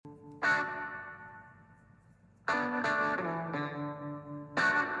Good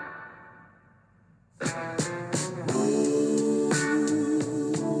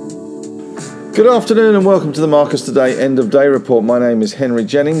afternoon and welcome to the Marcus Today End of Day Report. My name is Henry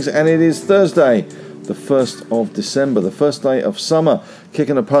Jennings and it is Thursday, the 1st of December, the first day of summer,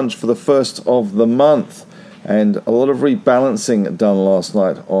 kicking a punch for the first of the month. And a lot of rebalancing done last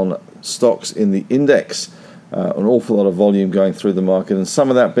night on stocks in the index. An awful lot of volume going through the market and some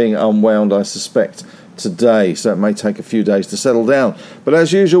of that being unwound, I suspect, today, so it may take a few days to settle down. But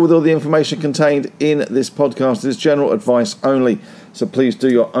as usual, with all the information contained in this podcast, it is general advice only. So please do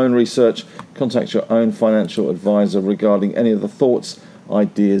your own research, contact your own financial advisor regarding any of the thoughts,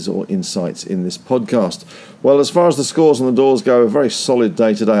 ideas or insights in this podcast. Well, as far as the scores on the doors go, a very solid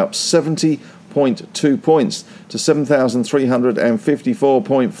day today, up 70.2 points to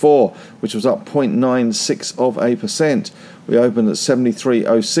 7,354.4, which was up 0.96%. We opened at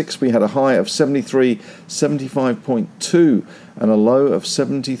 73.06. We had a high of 73.75.2 and a low of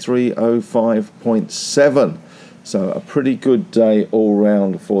 73.05.7. So a pretty good day all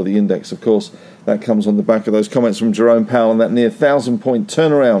round for the index. Of course, that comes on the back of those comments from Jerome Powell and that near 1,000-point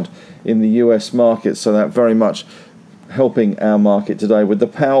turnaround in the US market. So that very much helping our market today with the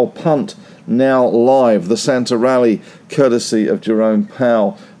Powell punt now live. The Santa rally, courtesy of Jerome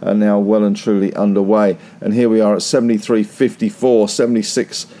Powell, are now well and truly underway. And here we are at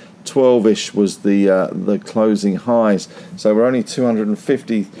 73.54, 76.12-ish was the closing highs. So we're only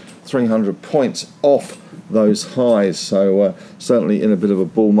 250, 300 points off those highs, so certainly in a bit of a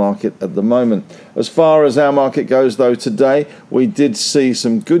bull market at the moment. As far as our market goes, though, today we did see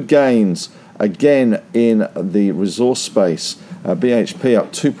some good gains again in the resource space. BHP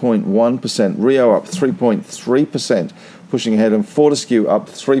up 2.1%, Rio up 3.3%, pushing ahead, and Fortescue up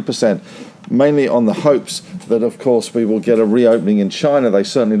 3%, mainly on the hopes that, of course, we will get a reopening in China. They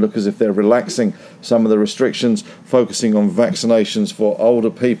certainly look as if they're relaxing some of the restrictions, focusing on vaccinations for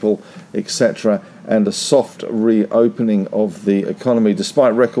older people, etc., and a soft reopening of the economy,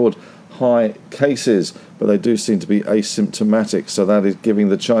 despite record high cases, but they do seem to be asymptomatic, so that is giving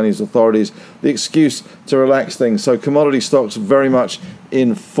the Chinese authorities the excuse to relax things. So commodity stocks very much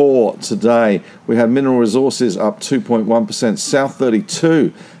in for today. We had mineral resources up 2.1%, South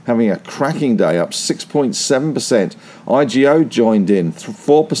 32 having a cracking day, up 6.7%. IGO joined in,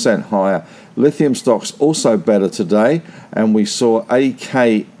 4% higher. Lithium stocks also better today, and we saw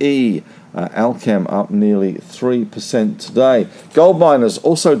AKE Alchem up nearly 3% today. Gold miners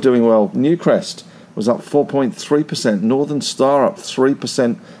also doing well. Newcrest was up 4.3%. Northern Star up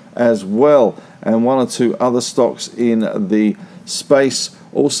 3% as well. And one or two other stocks in the space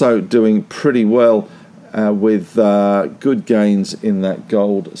also doing pretty well with good gains in that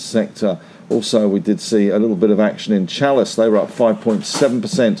gold sector. Also, we did see a little bit of action in Chalice. They were up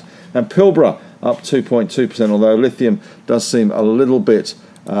 5.7%. And Pilbara up 2.2%, although lithium does seem a little bit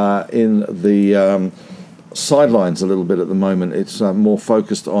in the sidelines a little bit at the moment. It's more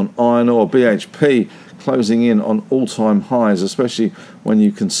focused on iron ore. BHP closing in on all-time highs, especially when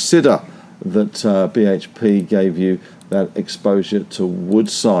you consider that BHP gave you that exposure to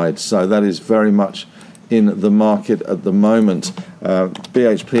Woodside. So that is very much in the market at the moment.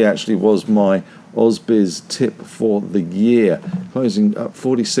 BHP actually was my Ausbiz tip for the year, closing up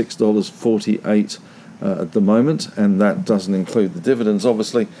 $46.48 at the moment, and that doesn't include the dividends,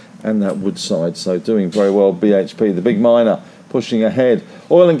 obviously, and that Woodside. So doing very well, BHP, the big miner, pushing ahead.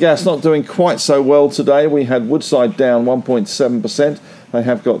 Oil and gas not doing quite so well today. We had Woodside down 1.7%. They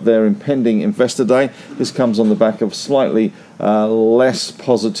have got their impending investor day. This comes on the back of slightly less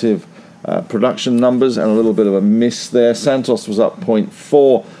positive production numbers and a little bit of a miss there. Santos was up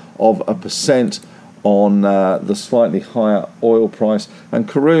 0.4% on the slightly higher oil price, and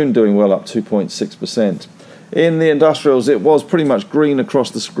Karoon doing well, up 2.6%. In the industrials, it was pretty much green across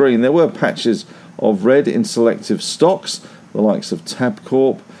the screen. There were patches of red in selective stocks, the likes of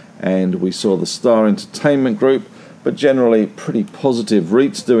Tabcorp, and we saw the Star Entertainment Group, but generally pretty positive.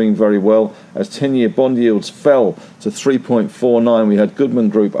 REITs doing very well as 10-year bond yields fell to 3.49. We had Goodman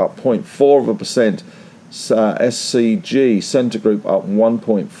Group up 0.4%, SCG, Centre Group up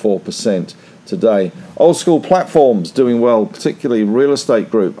 1.4%. today. Old school platforms doing well, particularly Real Estate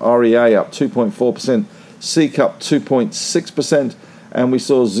Group, REA up 2.4%, Seek up 2.6%, and we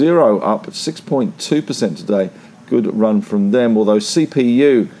saw Xero up 6.2% today. Good run from them, although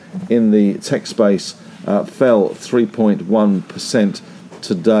CPU in the tech space fell 3.1%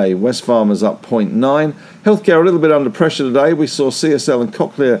 today. Wesfarmers up 0.9%. Healthcare a little bit under pressure today. We saw CSL and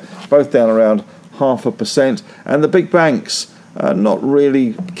Cochlear both down around 0.5%. And the big banks not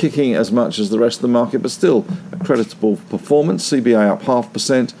really kicking as much as the rest of the market, but still a creditable performance. CBA up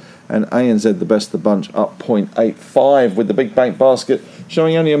 0.5%, and ANZ, the best of the bunch, up 0.85, with the big bank basket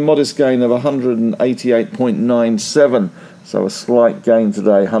showing only a modest gain of 188.97. So a slight gain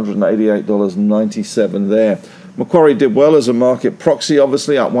today, $188.97 there. Macquarie did well as a market proxy,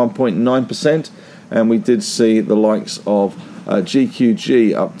 obviously up 1.9%, and we did see the likes of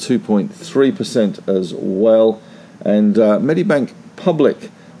GQG up 2.3% as well, and Medibank Public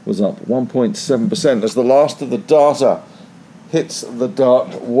was up 1.7% as the last of the data hits the dark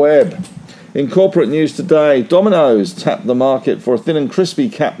web. In corporate news today, Domino's tapped the market for a thin and crispy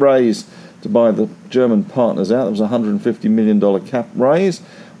cap raise to buy the German partners out. That was a $150 million cap raise.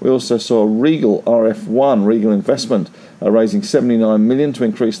 We also saw Regal RF1, Regal Investment, raising $79 million to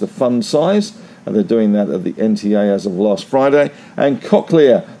increase the fund size. And they're doing that at the NTA as of last Friday. And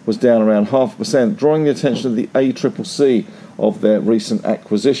Cochlear was down around 0.5%, drawing the attention of the ACCC of their recent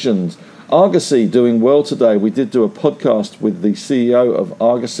acquisitions. Argosy doing well today. We did do a podcast with the CEO of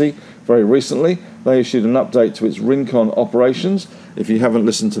Argosy very recently. They issued an update to its Rincon operations. If you haven't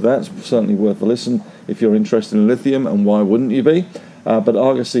listened to that, it's certainly worth a listen if you're interested in lithium, and why wouldn't you be? But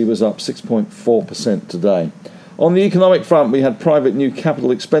Argosy was up 6.4% today. On the economic front, we had private new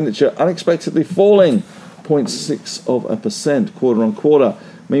capital expenditure unexpectedly falling 0.6% quarter on quarter.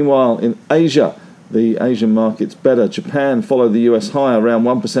 Meanwhile, in Asia, the Asian market's better. Japan followed the US higher, around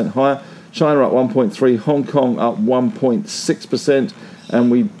 1% higher. China up 1.3%, Hong Kong up 1.6%.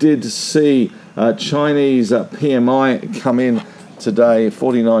 And we did see Chinese PMI come in today,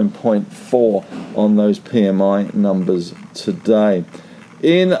 49.4 on those PMI numbers today.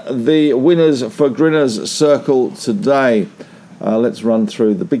 In the winners for Grinners circle today, let's run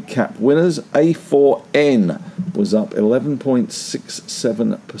through the big cap winners. A4N was up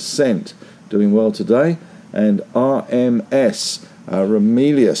 11.67%, doing well today. And RMS,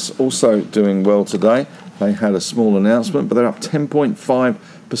 Ramelius, also doing well today. They had a small announcement, but they're up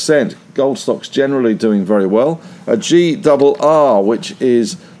 10.5%. Gold stocks generally doing very well. GRR, which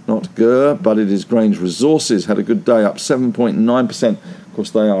is not GER, but it is Grange Resources, had a good day, up 7.9%. Of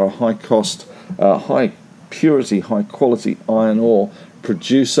course, they are a high-cost, high-purity, high-quality iron ore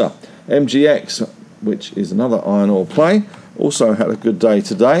producer. MGX, which is another iron ore play, also had a good day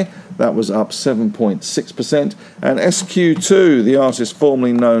today. That was up 7.6%. And SQ2, the artist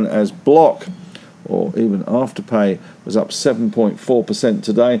formerly known as Block, or even Afterpay, was up 7.4%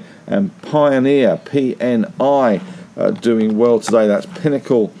 today. And Pioneer, PNI, doing well today. That's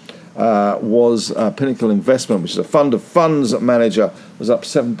Pinnacle. Was Pinnacle Investment, which is a fund of funds manager, was up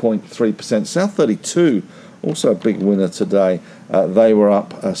 7.3%. South32, also a big winner today. They were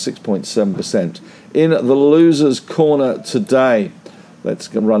up 6.7%. In the losers' corner today,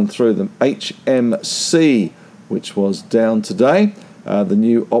 let's run through them. HMC, which was down today. The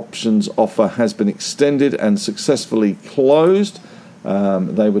new options offer has been extended and successfully closed.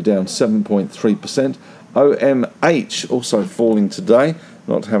 They were down 7.3%. OMH also falling today,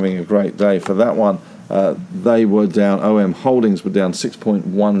 not having a great day for that one. They were down, OM Holdings were down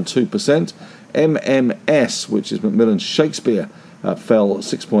 6.12%. MMS, which is Macmillan Shakespeare, fell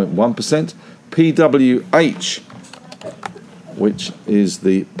 6.1%. PWH, which is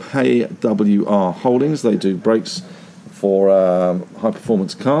the PayWR Holdings, they do brakes for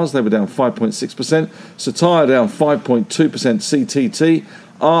high-performance cars. They were down 5.6%. Satire down 5.2%. CTT.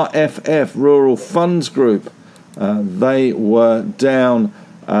 RFF, Rural Funds Group, they were down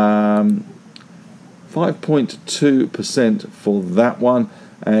 5.2% for that one.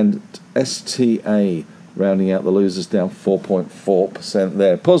 And STA, rounding out the losers, down 4.4%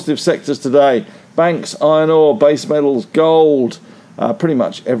 there. Positive sectors today: banks, iron ore, base metals, gold, pretty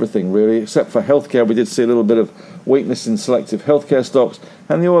much everything really, except for healthcare. We did see a little bit of weakness in selective healthcare stocks,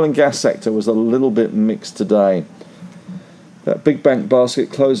 and the oil and gas sector was a little bit mixed today. That big bank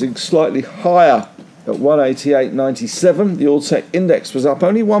basket closing slightly higher at 188.97. The All-Tech Index was up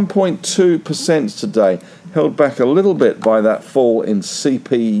only 1.2% today, held back a little bit by that fall in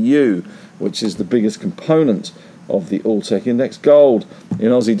CPU, which is the biggest component of the All-Tech Index. Gold, in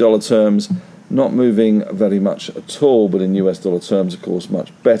Aussie dollar terms, not moving very much at all, but in US dollar terms, of course,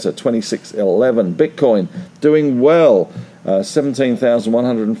 much better. 26.11. Bitcoin doing well,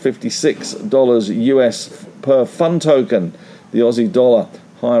 $17,156 US per fund token. The Aussie dollar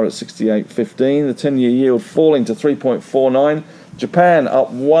higher at 68.15. The 10-year yield falling to 3.49. Japan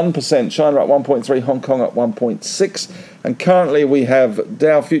up 1%. China up 1.3. Hong Kong up 1.6. And currently we have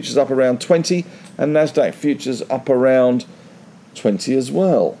Dow futures up around 20 and Nasdaq futures up around 20 as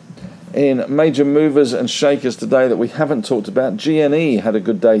well. In major movers and shakers today that we haven't talked about, GNE had a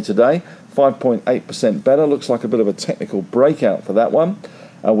good day today. 5.8% better. Looks like a bit of a technical breakout for that one.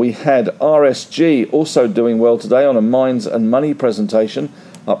 We had RSG also doing well today on a Minds and Money presentation,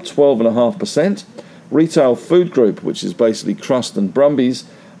 up 12.5%. Retail Food Group, which is basically Crust and Brumbies,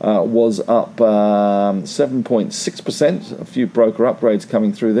 was up 7.6%. A few broker upgrades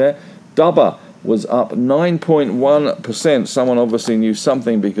coming through there. Dubber was up 9.1%. Someone obviously knew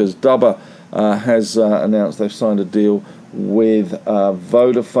something because Dubber has announced they've signed a deal with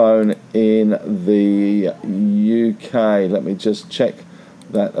Vodafone in the UK. Let me just check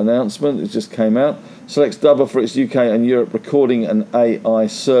that announcement. It just came out. Selects Dubber for its UK and Europe recording and AI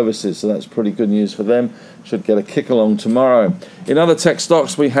services. So that's pretty good news for them. Should get a kick along tomorrow. In other tech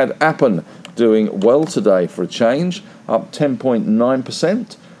stocks, we had Appen doing well today for a change, up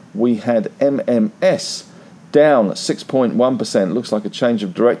 10.9%. We had MMS down 6.1%. Looks like a change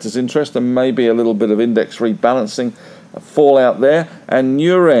of directors' interest and maybe a little bit of index rebalancing fallout there. And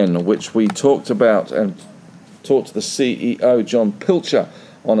Neuren, which we talked about and talked to the CEO, John Pilcher,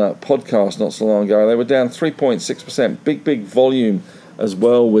 on a podcast not so long ago. They were down 3.6%. Big volume as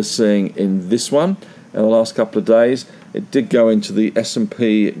well we're seeing in this one in the last couple of days. It did go into the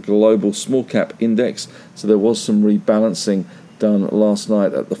S&P Global Small Cap Index, so there was some rebalancing done last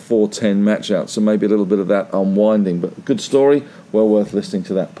night at the 410 match out, so maybe a little bit of that unwinding, but good story, well worth listening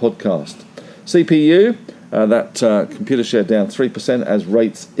to that podcast. CPU, that computer share down 3% as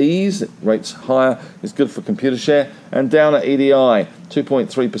rates ease. Rates higher is good for computer share. And down at EDI,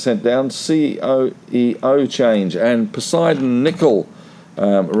 2.3% down. CEO change. And Poseidon Nickel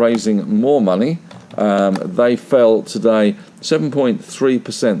raising more money. They fell today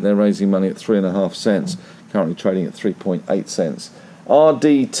 7.3%. They're raising money at 3.5 cents. Currently trading at 3.8 cents.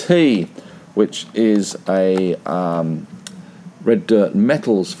 RDT, which is a Red Dirt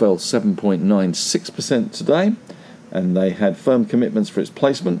Metals, fell 7.96% today, and they had firm commitments for its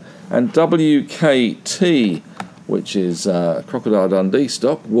placement. And WKT, which is Crocodile Dundee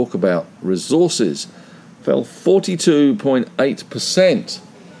stock, Walkabout Resources, fell 42.8%.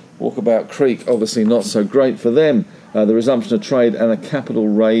 Walkabout Creek, obviously not so great for them. The resumption of trade and a capital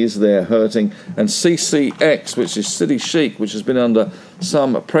raise there hurting. And CCX, which is City Chic, which has been under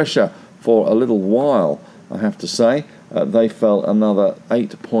some pressure for a little while, I have to say. They fell another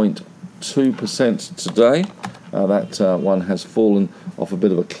 8.2% today. That one has fallen off a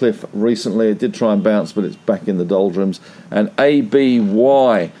bit of a cliff recently. It did try and bounce, but it's back in the doldrums. And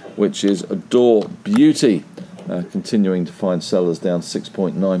ABY, which is Adore Beauty, continuing to find sellers down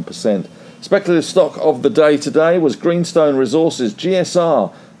 6.9%. Speculative stock of the day today was Greenstone Resources,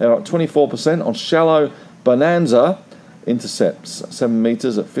 GSR. They're up 24% on shallow bonanza. Intercepts 7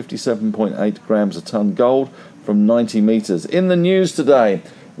 metres at 57.8 grams a tonne gold from 90 metres. In the news today,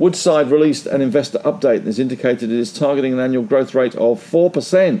 Woodside released an investor update that has indicated it is targeting an annual growth rate of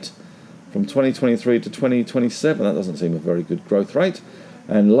 4% from 2023 to 2027. That doesn't seem a very good growth rate.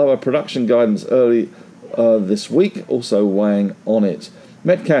 And lower production guidance early this week also weighing on it.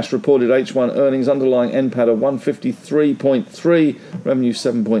 Metcash reported H1 earnings, underlying NPAT of 153.3, revenue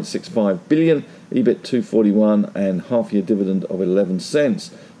 7.65 billion, EBIT 241, and half-year dividend of 11 cents.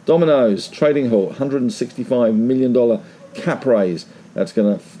 Domino's trading halt, $165 million cap raise. That's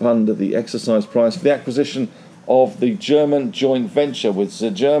going to fund the exercise price for the acquisition of the German joint venture, with the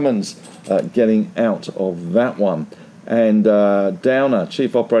Germans getting out of that one. And Downer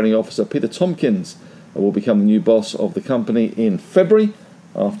Chief Operating Officer Peter Tompkins will become the new boss of the company in February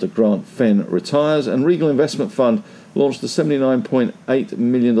after Grant Fenn retires. And Regal Investment Fund launched a $79.8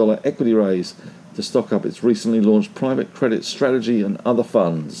 million equity raise to stock up its recently launched private credit strategy and other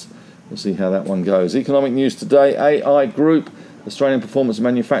funds. We'll see how that one goes. Economic news today, AI Group, Australian Performance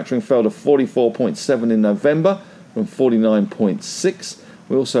Manufacturing, fell to 44.7 in November from 49.6.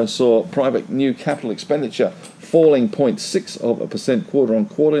 We also saw private new capital expenditure falling 0.6% quarter on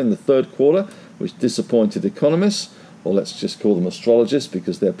quarter in the third quarter, which disappointed economists, or let's just call them astrologists,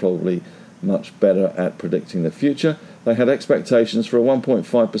 because they're probably much better at predicting the future. They had expectations for a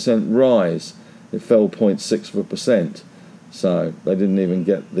 1.5% rise. It fell 0.6%. So they didn't even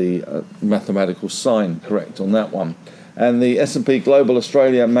get the mathematical sign correct on that one. And the S&P Global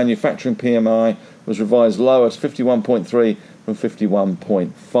Australia Manufacturing PMI was revised lower to 51.3 from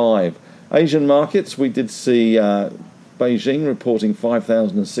 51.5. Asian markets, we did see Beijing reporting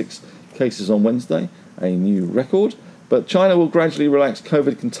 5,006 cases on Wednesday, a new record. But China will gradually relax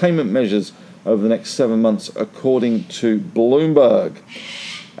COVID containment measures over the next 7 months, according to Bloomberg.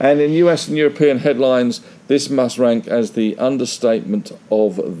 And in US and European headlines, this must rank as the understatement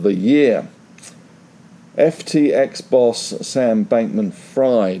of the year. FTX boss Sam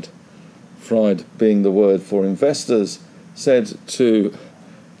Bankman-Fried, Fried being the word for investors, said to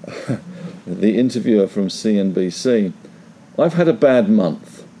the interviewer from CNBC, "I've had a bad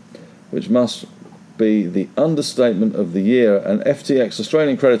month," which must be the understatement of the year, and FTX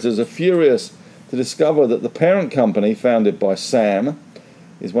Australian creditors are furious to discover that the parent company, founded by Sam,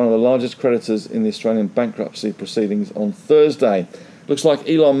 is one of the largest creditors in the Australian bankruptcy proceedings on Thursday. Looks like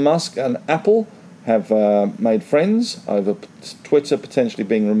Elon Musk and Apple have made friends over Twitter potentially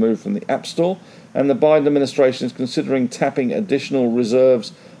being removed from the App Store, and the Biden administration is considering tapping additional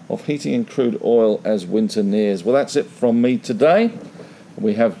reserves of heating and crude oil as winter nears. Well, that's it from me today.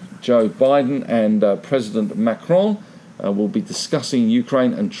 We have Joe Biden and President Macron will be discussing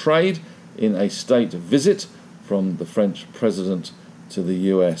Ukraine and trade in a state visit from the French president to the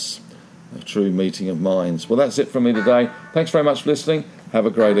US. A true meeting of minds. Well, that's it from me today. Thanks very much for listening. Have a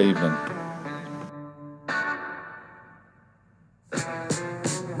great evening.